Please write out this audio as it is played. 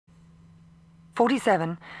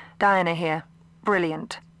47. Diana here.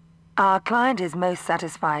 Brilliant. Our client is most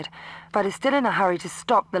satisfied, but is still in a hurry to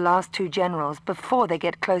stop the last two generals before they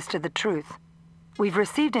get close to the truth. We've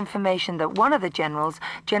received information that one of the generals,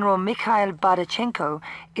 General Mikhail Bardachenko,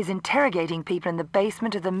 is interrogating people in the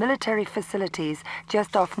basement of the military facilities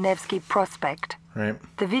just off Nevsky Prospect. Right.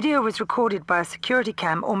 The video was recorded by a security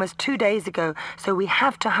cam almost 2 days ago, so we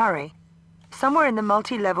have to hurry. Somewhere in the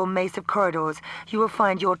multi-level maze of corridors, you will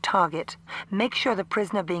find your target. Make sure the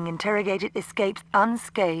prisoner being interrogated escapes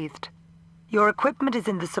unscathed. Your equipment is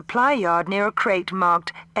in the supply yard near a crate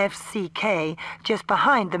marked FCK, just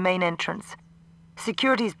behind the main entrance.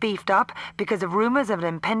 Security's beefed up because of rumors of an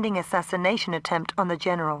impending assassination attempt on the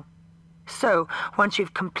general. So, once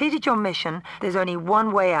you've completed your mission, there's only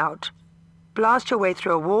one way out. Blast your way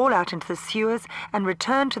through a wall out into the sewers and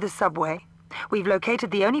return to the subway. We've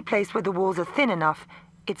located the only place where the walls are thin enough.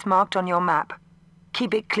 It's marked on your map.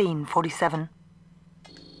 Keep it clean, 47.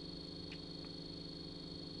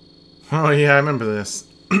 Oh yeah, I remember this.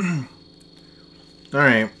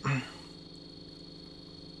 Alright.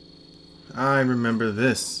 I remember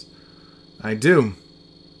this. I do.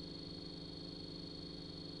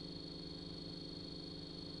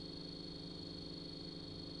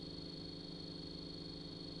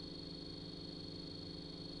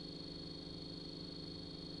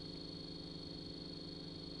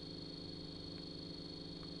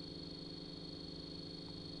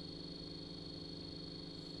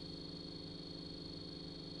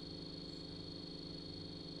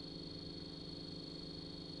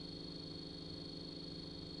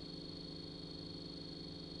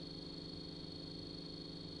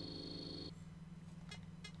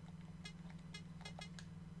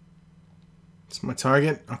 It's my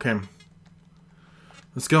target. Okay.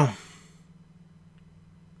 Let's go.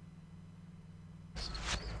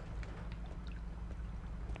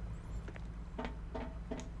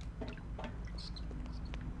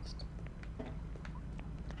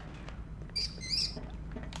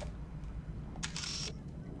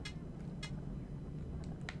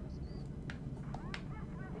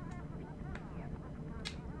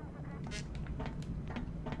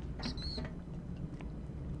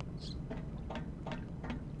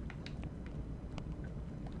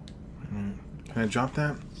 Can I drop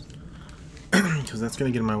that? Because that's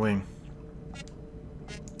going to get in my way.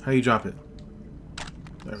 How do you drop it?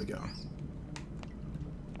 There we go.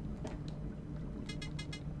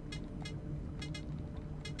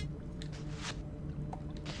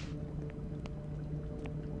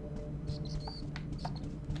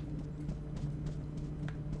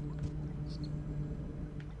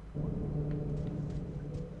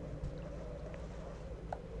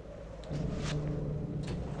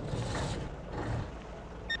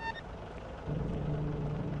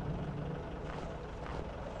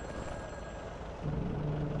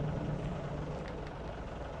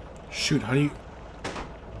 Shoot, how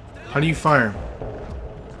do you fire?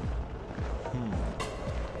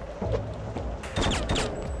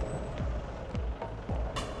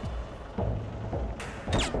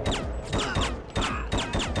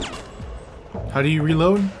 How do you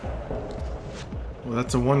reload? Well,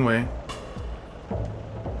 that's a one-way.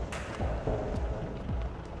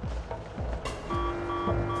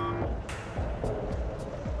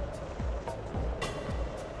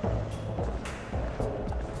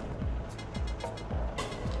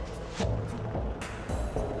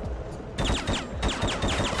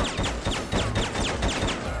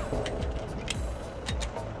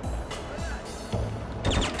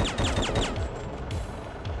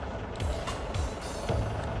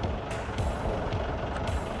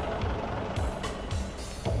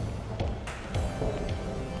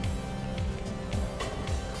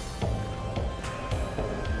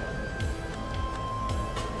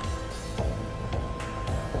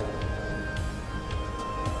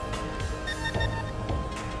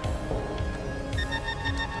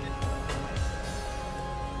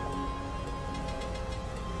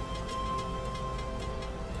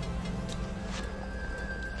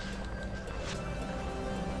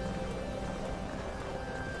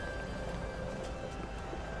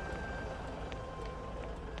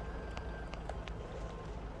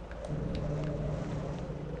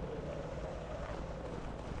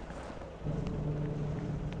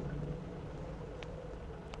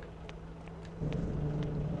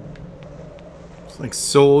 It's like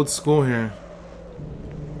so old school here.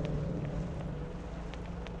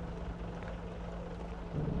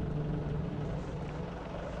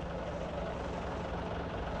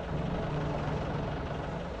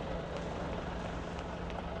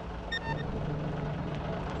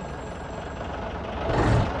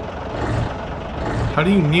 How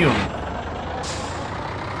do you kneel?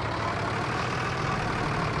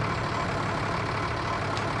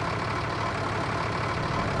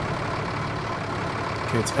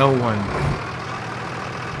 it's L1.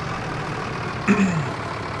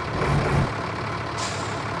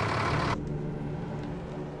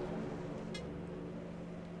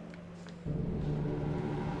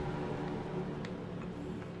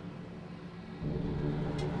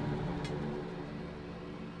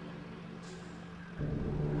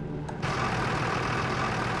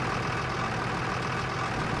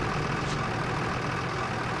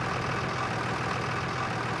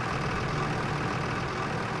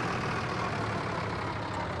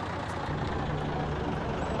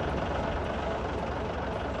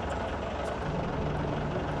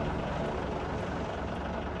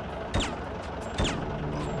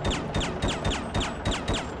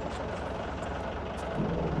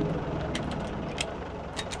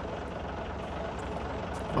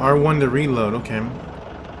 R1 to reload, okay.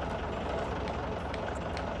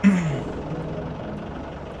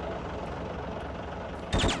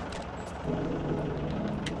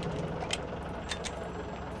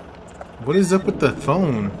 What is up with the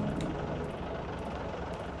phone?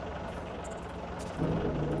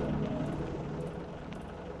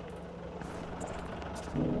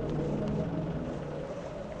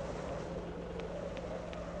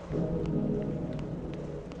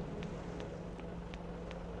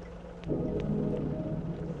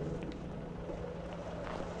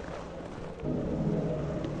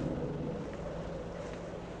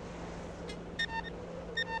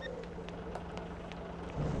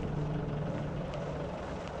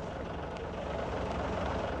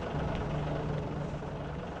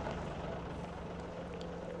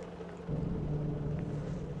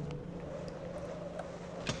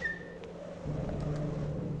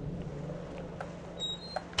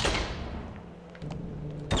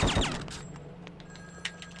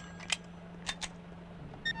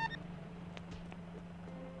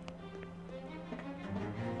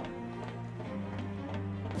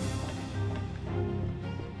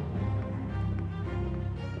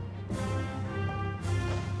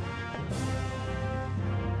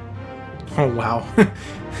 Oh, wow.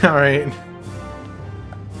 Alright.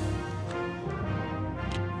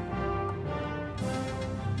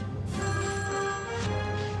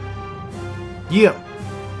 Yeah.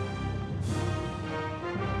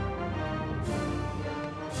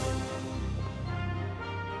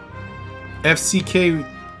 FCK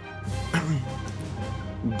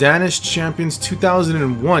Danish Champions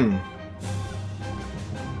 2001.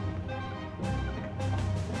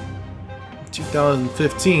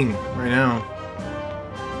 2015 right now.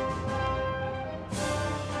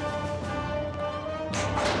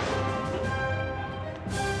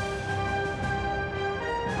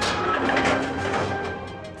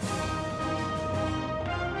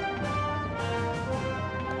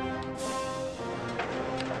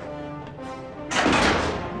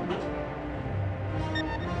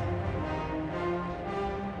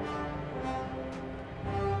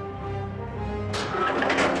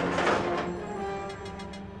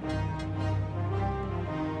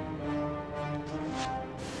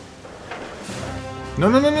 No,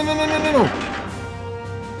 no, no, no, no, no, no, no, no.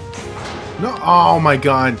 No, oh my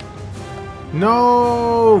god.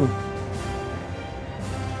 No.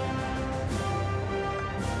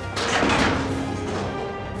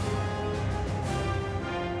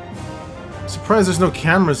 Surprised there's no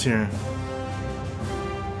cameras here.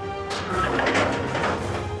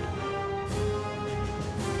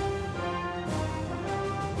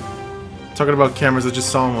 Talking about cameras, I just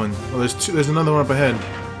saw one. Oh, there's another one up ahead.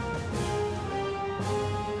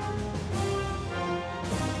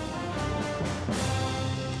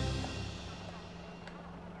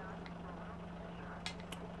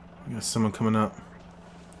 Got someone coming up.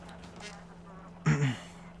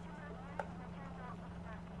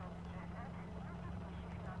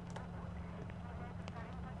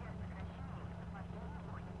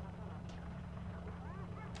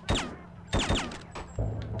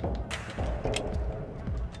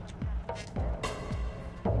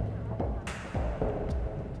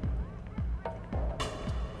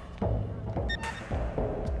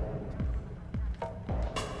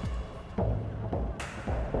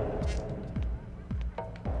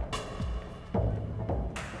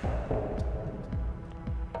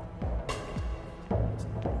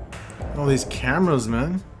 All these cameras,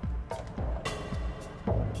 man.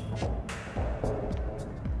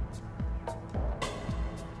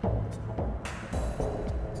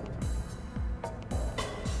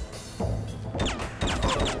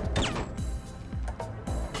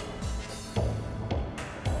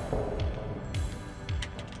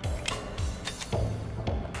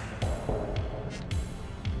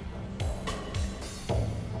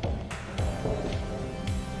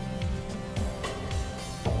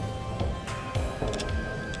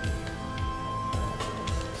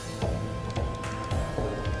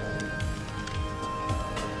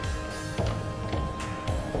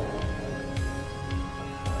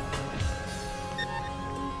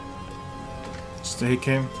 So he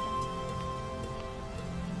came.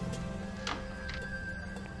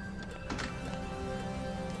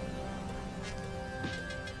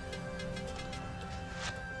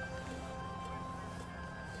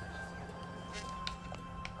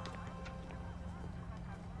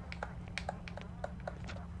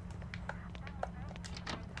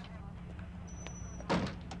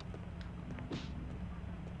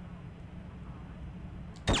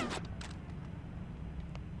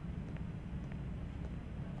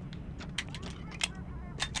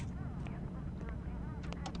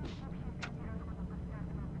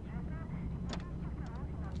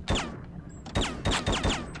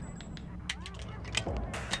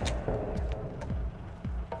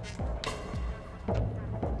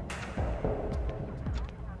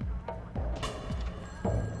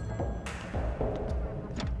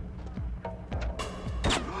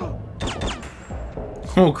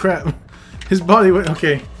 Oh crap! His body went.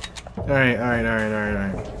 Okay. Alright, alright, alright, alright,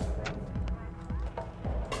 alright.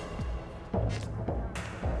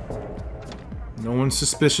 No one's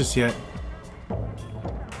suspicious yet.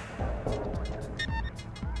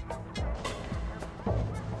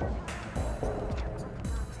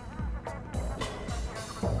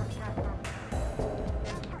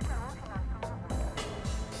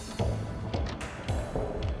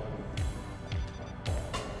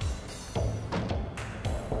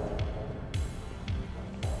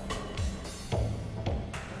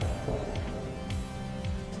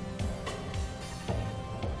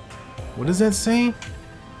 What does that say?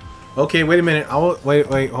 Okay, wait a minute.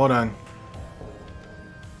 Wait, hold on.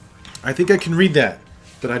 I think I can read that,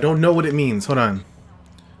 but I don't know what it means. Hold on.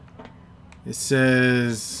 It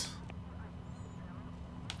says...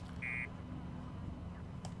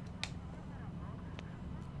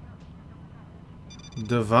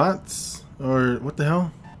 Devats? Or what the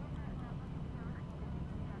hell?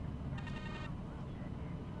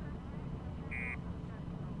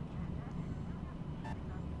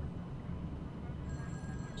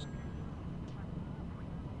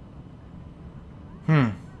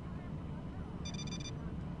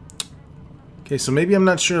 Okay, so maybe I'm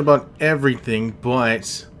not sure about everything,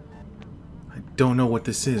 but I don't know what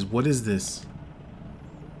this is. What is this?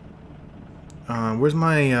 Where's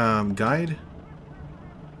my guide?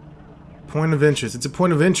 Point of interest. It's a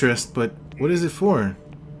point of interest, but what is it for?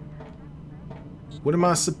 What am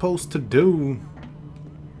I supposed to do?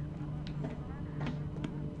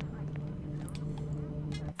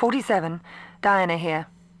 "47, Diana here.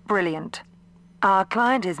 Brilliant. Our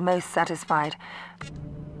client is most satisfied.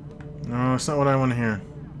 No, it's not what I want to hear.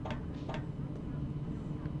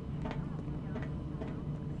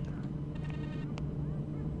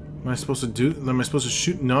 Am I supposed to do? Am I supposed to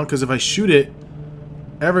shoot? No, because if I shoot it,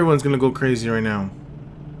 everyone's gonna go crazy right now.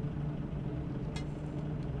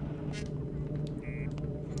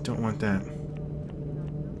 Don't want that.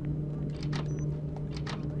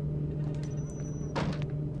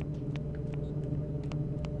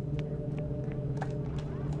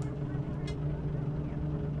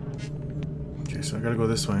 Okay, so I gotta go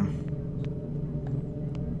this way.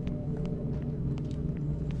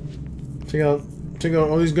 Check out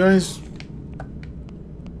all these guys.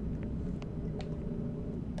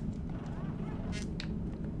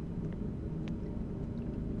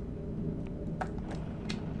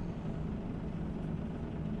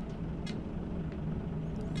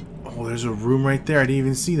 Oh, there's a room right there. I didn't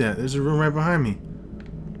even see that. There's a room right behind me.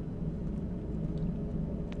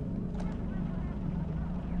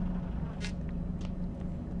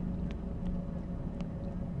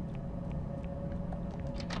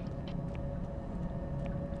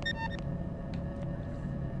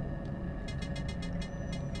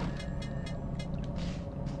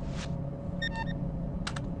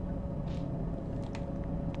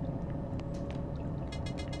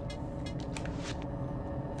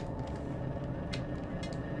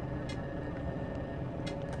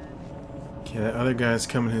 Okay, that other guy's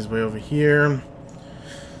coming his way over here.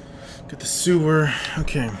 Get the sewer.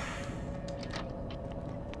 Okay.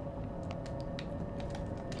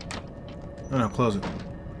 Oh no, close it.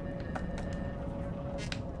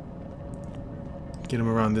 Get him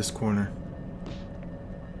around this corner.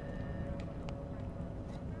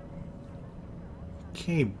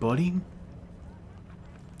 Okay, buddy.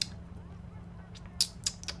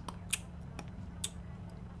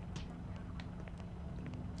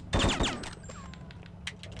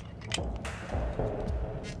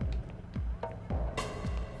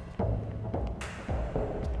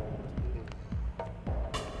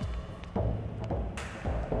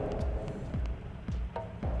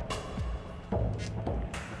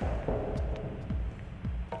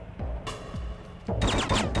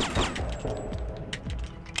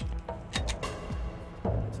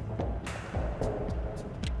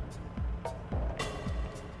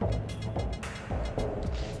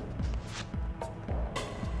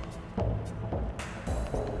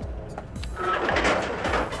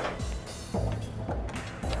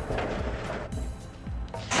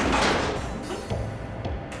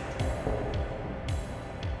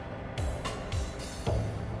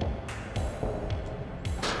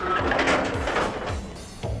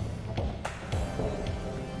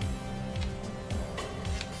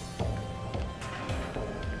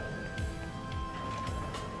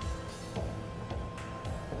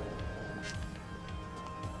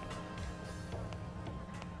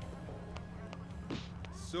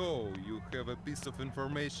 So, you have a piece of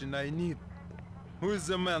information I need. Who is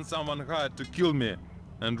the man someone hired to kill me?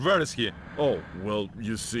 And where is he? Oh, well,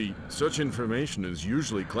 you see, such information is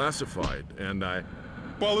usually classified, and I...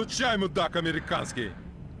 Получай, мудак американский!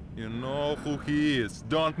 You know who he is.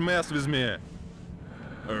 Don't mess with me.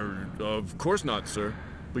 Of course not, sir.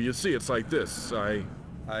 But you see, it's like this, I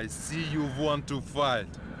see you want to fight.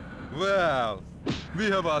 Well, we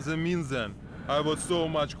have other means then. I was so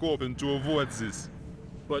much hoping to avoid this.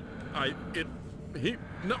 But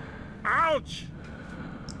no, ouch!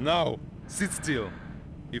 Now, sit still.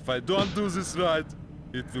 If I don't do this right,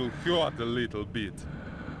 it will hurt a little bit.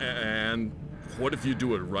 And what if you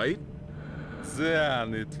do it right?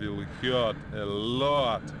 Then it will hurt a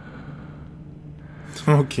lot.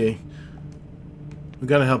 Okay. We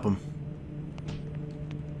gotta help him.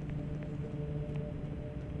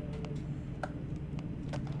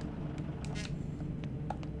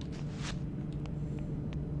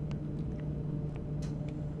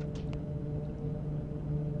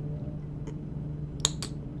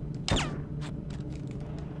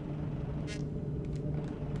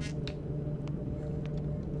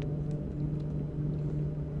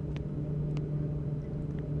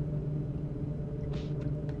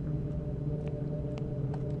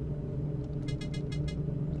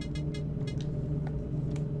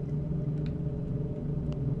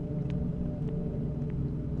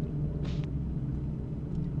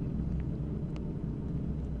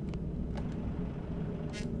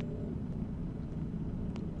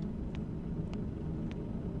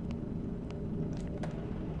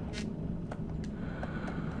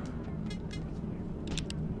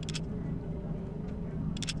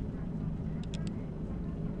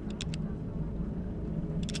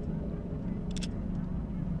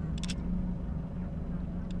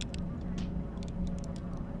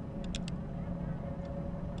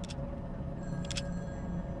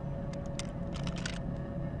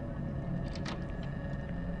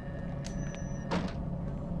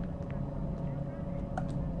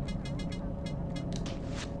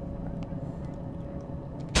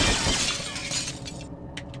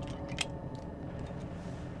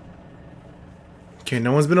 Okay,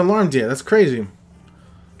 no one's been alarmed yet. That's crazy.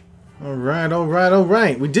 Alright, alright,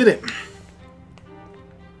 alright. We did it.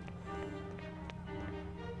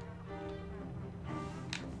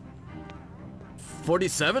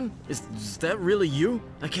 "47? Is that really you?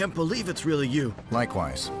 I can't believe it's really you."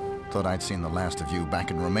 Likewise. Thought I'd seen the last of you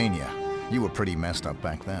back in Romania. You were pretty messed up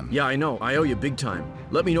back then. Yeah, I know. I owe you big time.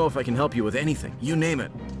 Let me know if I can help you with anything. You name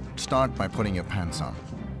it. Start by putting your pants on.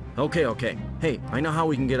 Okay, okay. Hey, I know how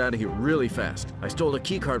we can get out of here really fast. I stole a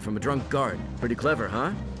keycard from a drunk guard. Pretty clever,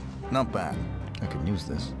 huh? Not bad. I could use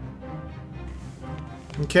this.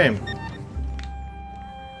 Okay.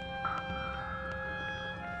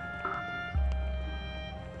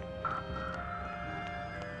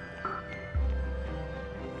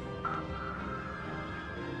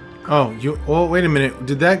 Oh, oh, wait a minute.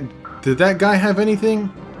 Did that guy have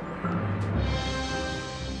anything?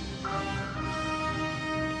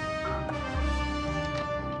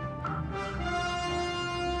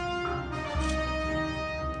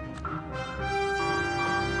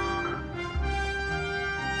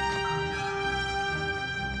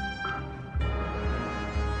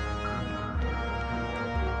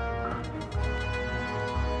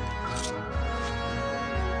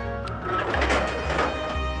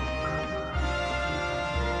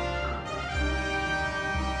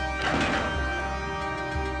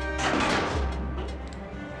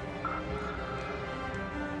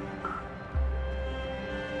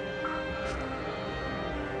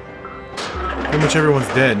 Pretty much everyone's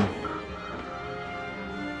dead.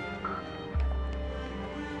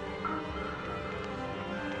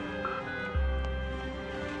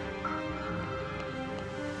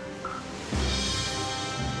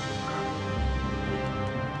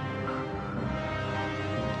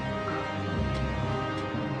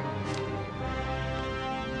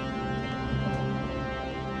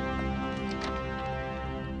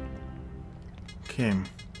 Okay.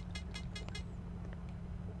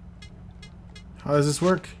 How does this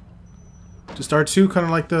work? Just R2, kind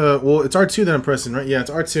of like the... Well, it's R2 that I'm pressing, right? Yeah, it's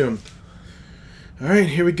R2. Alright,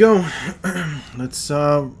 here we go. Let's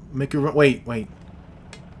make it run. Wait.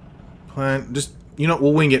 Plan. Just, you know,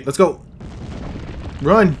 we'll wing it. Let's go.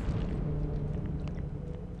 Run.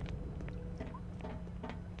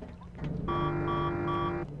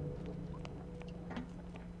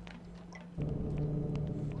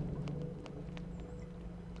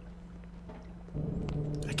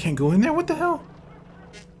 I can't go in there? What the hell?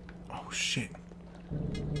 Oh, shit.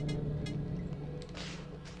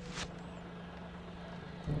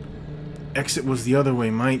 exit was the other way,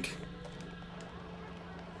 Mike.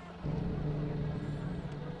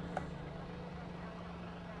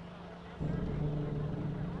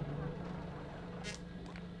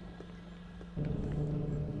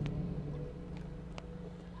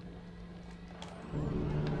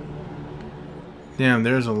 Damn,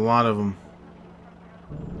 there's a lot of them.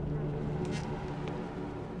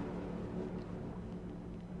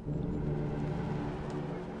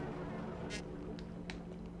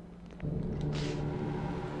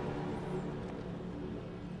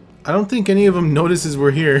 I don't think any of them notices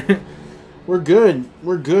we're here. We're good.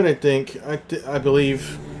 We're good, I think. I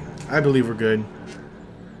believe. I believe we're good.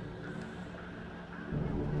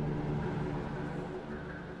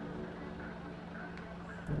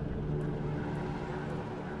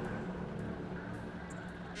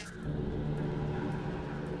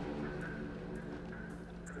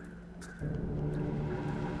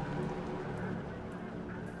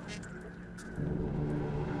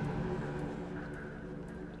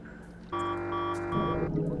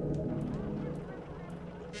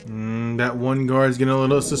 That one guard's getting a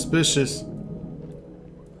little suspicious.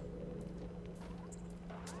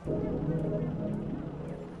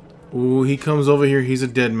 Ooh, he comes over here. He's a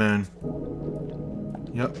dead man.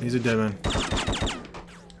 Yep, he's a dead man.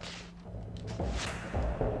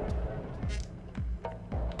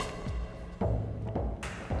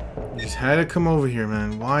 You just had to come over here,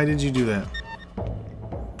 man. Why did you do that?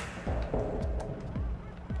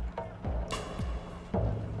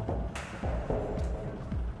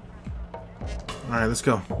 Alright, let's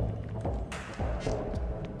go.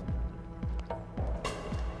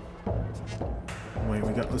 Wait,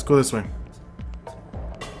 let's go this way.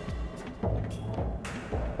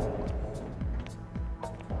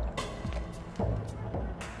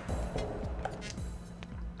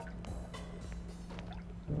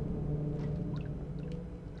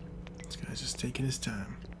 This guy's just taking his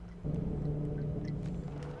time.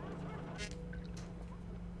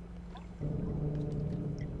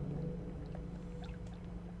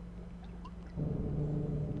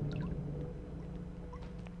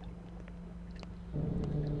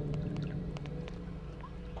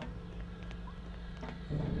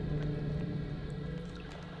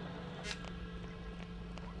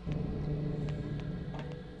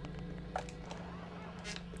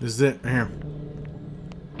 This is it, right here.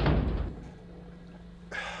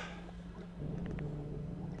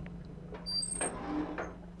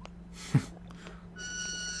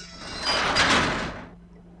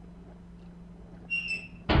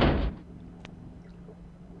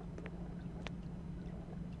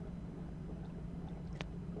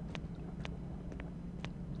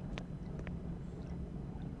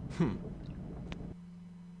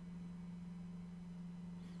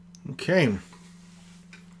 Okay.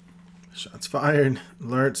 Shots fired.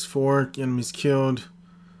 Alerts 4. Enemies killed.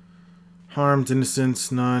 Harmed.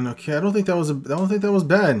 Innocents none. Okay, I don't think that was bad. I don't think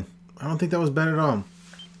that was bad at all.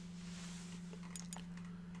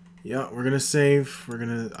 Yeah, we're gonna save.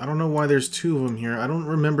 I don't know why there's 2 of them here. I don't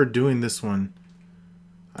remember doing this one.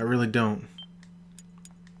 I really don't.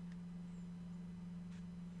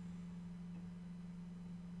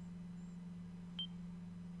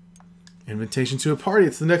 Invitation to a party.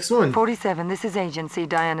 It's the next one. 47, this is Agency,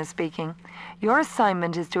 Diana speaking. Your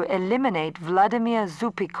assignment is to eliminate Vladimir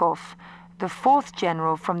Zupikov, the 4th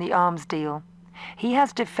general from the arms deal. He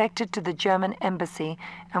has defected to the German embassy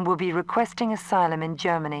and will be requesting asylum in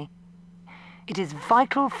Germany. It is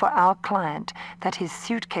vital for our client that his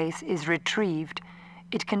suitcase is retrieved.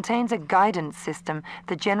 It contains a guidance system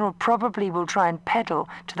the general probably will try and peddle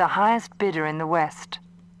to the highest bidder in the West.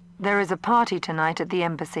 There is a party tonight at the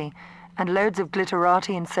embassy, and loads of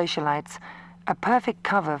glitterati and socialites, a perfect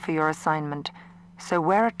cover for your assignment, so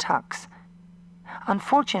wear a tux.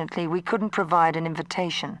 Unfortunately, we couldn't provide an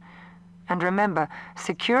invitation. And remember,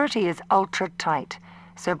 security is ultra tight,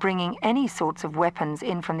 so bringing any sorts of weapons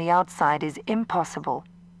in from the outside is impossible.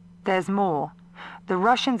 There's more. The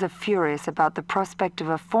Russians are furious about the prospect of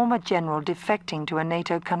a former general defecting to a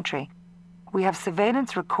NATO country. We have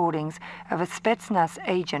surveillance recordings of a Spetsnaz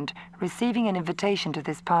agent receiving an invitation to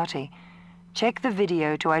this party. Check the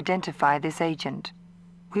video to identify this agent.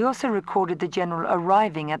 We also recorded the general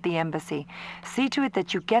arriving at the embassy. See to it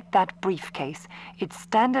that you get that briefcase. It's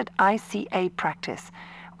standard ICA practice.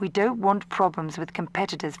 We don't want problems with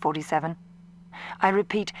competitors, 47. I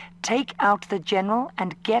repeat, take out the general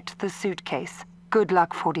and get the suitcase. Good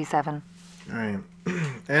luck, 47. Alright.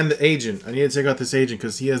 And the agent. I need to check out this agent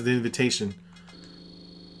because he has the invitation.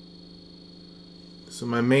 So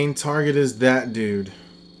my main target is that dude.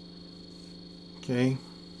 Okay.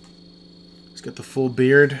 He's got the full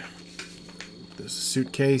beard. There's a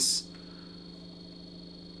suitcase.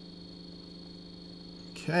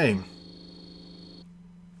 Okay.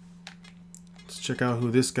 Let's check out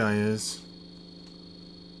who this guy is.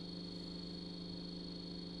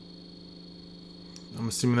 I'm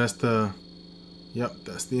assuming that's the... Yep,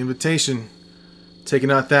 that's the invitation.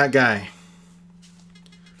 Taking out that guy.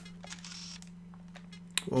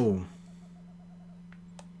 Whoa.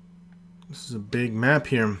 This is a big map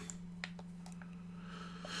here.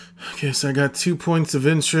 Okay, so I got 2 points of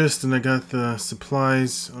interest and I got the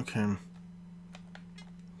supplies. Okay.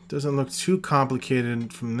 Doesn't look too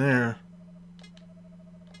complicated from there.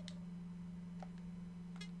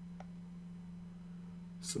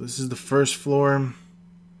 So this is the first floor.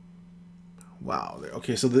 Wow.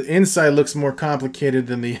 Okay, so the inside looks more complicated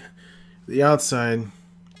than the outside.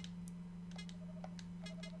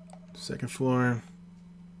 Second floor.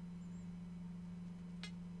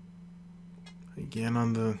 Again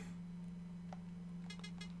on the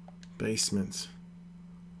basement.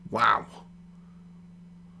 Wow.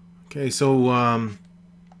 Okay, so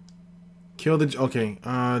kill the... Okay,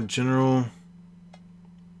 general...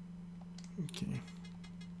 Okay.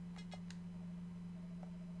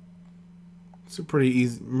 It's a pretty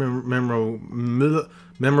easy, memorable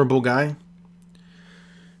guy.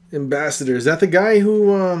 Ambassador. Is that the guy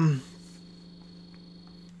who,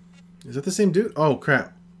 is that the same dude? Oh,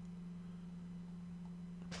 crap.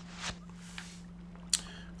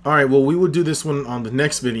 Alright, well, we will do this one on the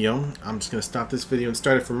next video. I'm just going to stop this video and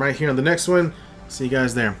start it from right here on the next one. See you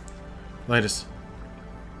guys there. Latest.